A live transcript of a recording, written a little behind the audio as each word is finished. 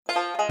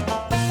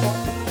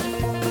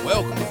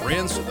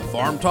friends, to the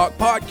Farm Talk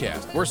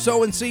Podcast, where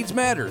sowing seeds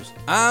matters.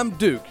 I'm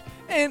Duke.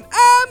 And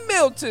I'm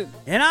Milton.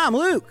 And I'm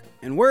Luke.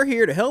 And we're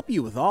here to help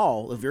you with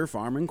all of your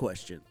farming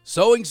questions.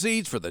 Sowing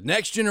seeds for the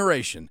next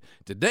generation.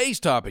 Today's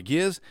topic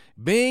is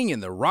being in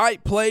the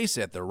right place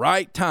at the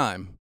right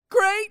time.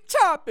 Great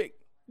topic.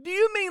 Do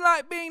you mean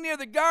like being near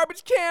the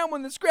garbage can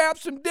when the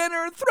scraps from dinner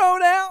are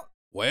thrown out?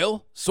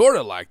 Well, sort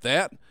of like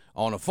that.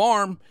 On a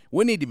farm,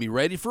 we need to be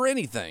ready for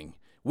anything.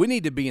 We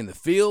need to be in the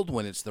field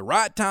when it's the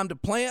right time to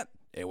plant,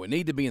 and we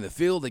need to be in the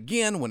field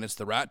again when it's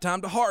the right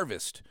time to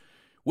harvest.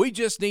 We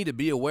just need to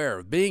be aware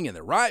of being in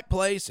the right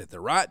place at the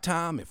right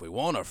time if we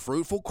want a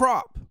fruitful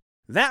crop.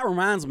 That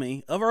reminds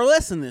me of our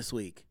lesson this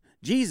week.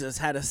 Jesus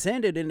had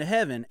ascended into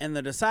heaven, and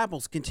the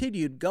disciples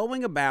continued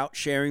going about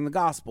sharing the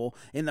gospel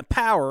in the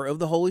power of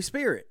the Holy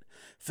Spirit.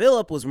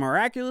 Philip was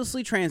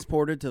miraculously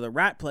transported to the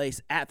right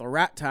place at the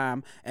right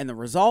time, and the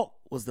result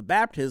was the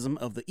baptism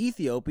of the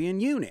Ethiopian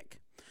eunuch,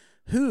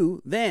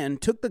 who then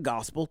took the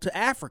gospel to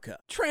Africa.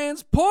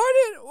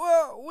 Transported?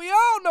 Well, we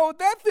all know what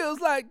that feels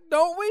like,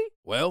 don't we?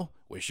 Well,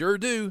 we sure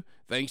do,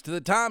 thanks to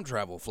the time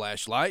travel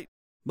flashlight.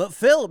 But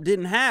Philip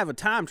didn't have a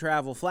time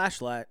travel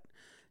flashlight.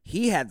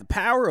 He had the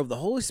power of the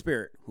Holy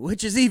Spirit,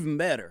 which is even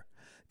better.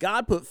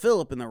 God put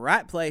Philip in the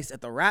right place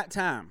at the right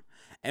time,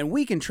 and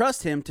we can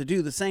trust him to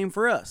do the same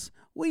for us.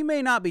 We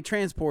may not be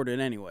transported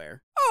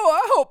anywhere.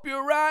 Oh, I hope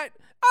you're right.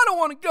 I don't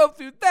want to go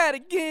through that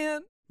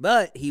again.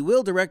 But he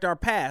will direct our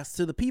paths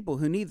to the people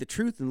who need the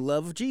truth and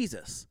love of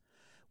Jesus.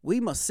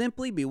 We must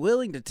simply be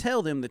willing to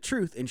tell them the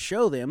truth and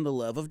show them the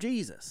love of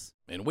Jesus.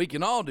 And we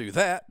can all do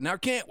that, now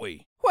can't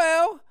we?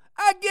 Well,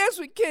 I guess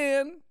we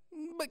can.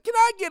 But can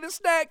I get a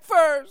snack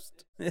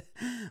first?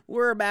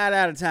 We're about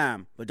out of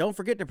time, but don't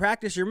forget to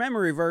practice your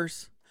memory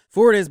verse.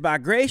 For it is by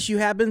grace you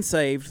have been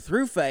saved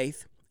through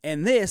faith,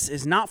 and this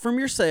is not from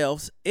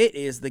yourselves, it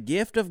is the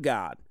gift of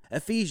God.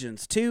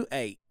 Ephesians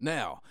 2:8.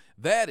 Now,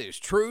 that is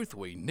truth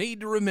we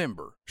need to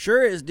remember.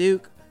 Sure is,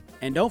 Duke.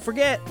 And don't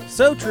forget,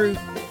 sow truth,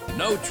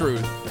 know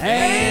truth,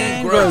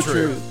 and grow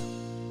truth.